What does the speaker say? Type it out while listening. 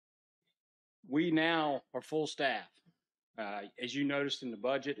we now are full staff. As you noticed in the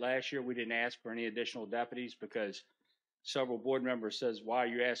budget last year, we didn't ask for any additional deputies because several board members says, why are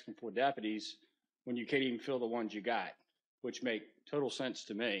you asking for deputies when you can't even fill the ones you got, which make total sense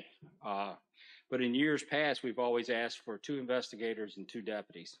to me. But in years past, we've always asked for 2 investigators and 2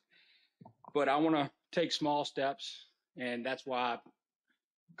 deputies. But I want to take small steps, and that's why I'm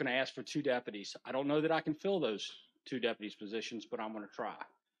going to ask for 2 deputies. I don't know that I can fill those 2 deputies positions, but I'm going to try.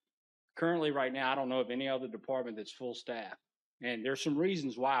 Currently, right now, I don't know of any other department that's full staff. And there's some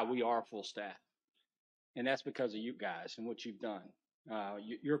reasons why we are full staff. And that's because of you guys and what you've done.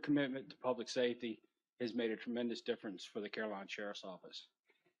 Your commitment to public safety has made a tremendous difference for the Carolina Sheriff's Office.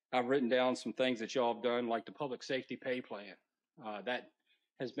 I've written down some things that y'all have done, like the public safety pay plan. That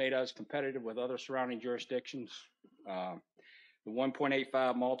has made us competitive with other surrounding jurisdictions. The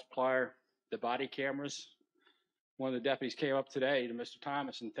 1.85 multiplier, the body cameras. One of the deputies came up today to Mr.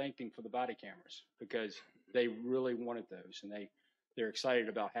 Thomas and thanked him for the body cameras because they really wanted those, and they're excited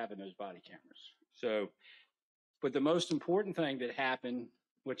about having those body cameras. So, but the most important thing that happened,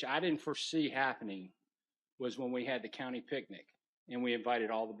 which I didn't foresee happening, was when we had the county picnic and we invited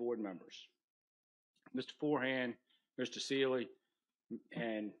all the board members. Mr. Forehand, Mr. Seeley,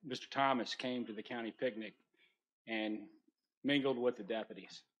 and Mr. Thomas came to the county picnic and mingled with the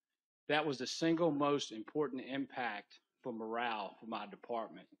deputies. That was the single most important impact for morale for my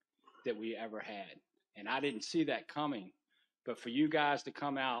department that we ever had. And I didn't see that coming, but for you guys to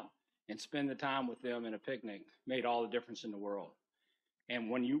come out and spend the time with them in a picnic made all the difference in the world. And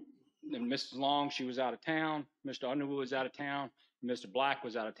Mrs. Long, she was out of town, Mr. Underwood was out of town, Mr. Black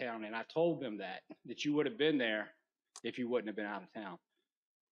was out of town, and I told them that you would have been there if you wouldn't have been out of town.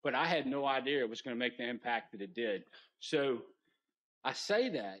 But I had no idea it was going to make the impact that it did. So I say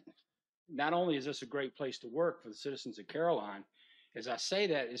that, not only is this a great place to work for the citizens of Caroline, as I say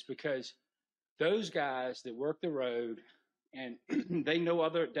that is because those guys that work the road, and they know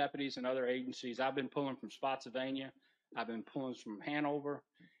other deputies and other agencies. I've been pulling from Spotsylvania. I've been pulling from Hanover.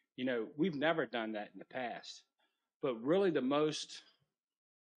 You know, we've never done that in the past. But really the most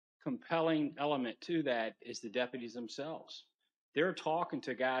compelling element to that is the deputies themselves. They're talking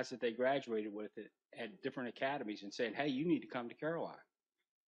to guys that they graduated with at different academies and saying, hey, you need to come to Caroline.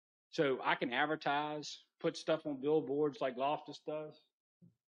 So I can advertise, put stuff on billboards like Loftus does.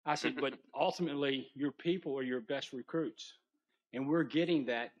 I said, but ultimately, your people are your best recruits. And we're getting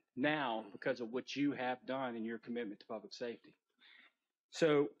that now because of what you have done in your commitment to public safety.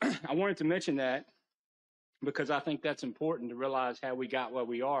 So I wanted to mention that because I think that's important to realize how we got where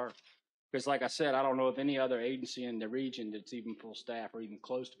we are. Because like I said, I don't know of any other agency in the region that's even full staff or even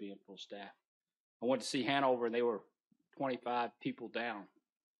close to being full staff. I went to see Hanover and they were 25 people down.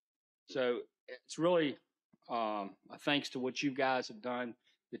 So it's really a thanks to what you guys have done,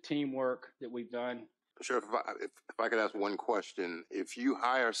 the teamwork that we've done. Sheriff, if I could ask one question. If you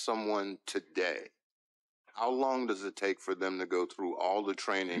hire someone today, how long does it take for them to go through all the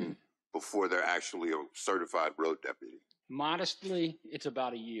training before they're actually a certified road deputy? Modestly, it's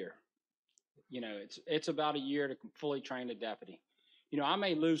about a year. You know, it's about a year to fully train a deputy. You know, I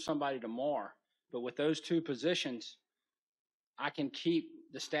may lose somebody tomorrow, but with those 2 positions, I can keep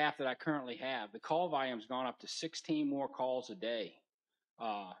the staff that I currently have. The call volume's gone up to 16 more calls a day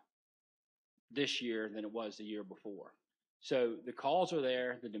this year than it was the year before. So the calls are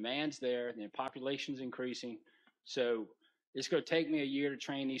there, the demand's there, the population's increasing. So it's going to take me a year to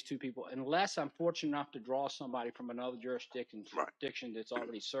train these 2 people, unless I'm fortunate enough to draw somebody from another jurisdiction that's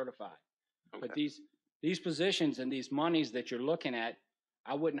already certified. Okay. But these positions and these monies that you're looking at,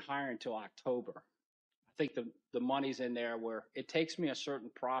 I wouldn't hire until October. I think the money's in there where it takes me a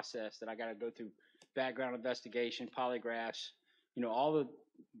certain process that I got to go through background investigation, polygraphs, you know, all the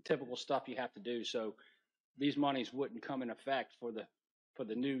typical stuff you have to do. So these monies wouldn't come in effect for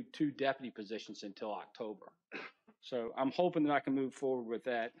the new 2 deputy positions until October. So I'm hoping that I can move forward with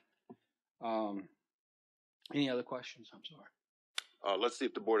that. Any other questions? I'm sorry. Let's see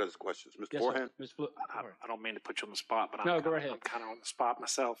if the board has questions. Mr. Forehand? I don't mean to put you on the spot, but go ahead. I'm kind of on the spot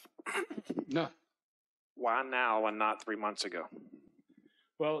myself. No. Why now and not 3 months ago?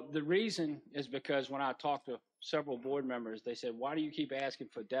 Well, the reason is because when I talked to several board members, they said, why do you keep asking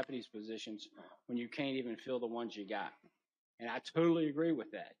for deputies positions when you can't even fill the ones you got? And I totally agree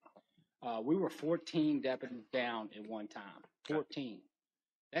with that. We were 14 deputies down at one time, 14.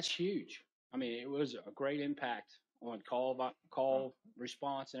 That's huge. I mean, it was a great impact on call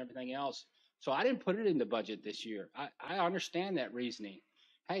response and everything else. So I didn't put it in the budget this year. I understand that reasoning.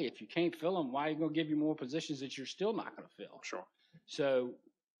 Hey, if you can't fill them, why are you going to give you more positions that you're still not going to fill? Sure. So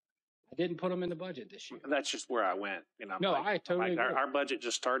I didn't put them in the budget this year. That's just where I went. You know, no, I totally agree. Our budget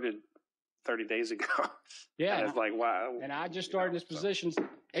just started 30 days ago. Yeah. And it's like, wow. And I just started this position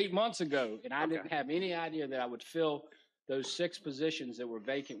 8 months ago, and I didn't have any idea that I would fill those 6 positions that were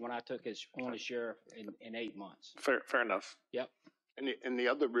vacant when I took on as sheriff in 8 months. Fair enough. Yep. And the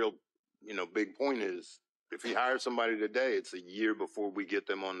other real, big point is if you hire somebody today, it's a year before we get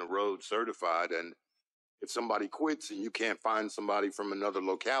them on the road certified. And if somebody quits and you can't find somebody from another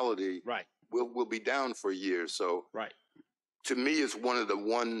locality, Right. we'll be down for a year. So Right. to me, it's one of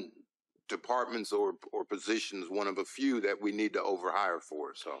the departments or positions, one of a few that we need to overhire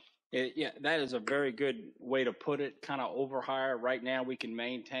for. So Yeah, that is a very good way to put it. Kind of overhire. Right now, we can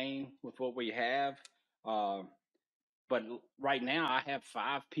maintain with what we have. But right now, I have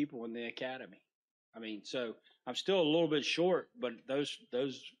 5 people in the academy. I mean, so I'm still a little bit short, but those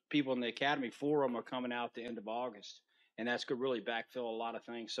people in the academy, 4 of them are coming out at the end of August, and that's could really backfill a lot of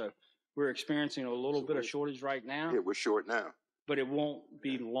things. So we're experiencing a little bit of shortage right now. yeah, we're short now. But it won't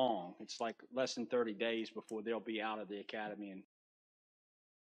be long. It's like less than 30 days before they'll be out of the academy and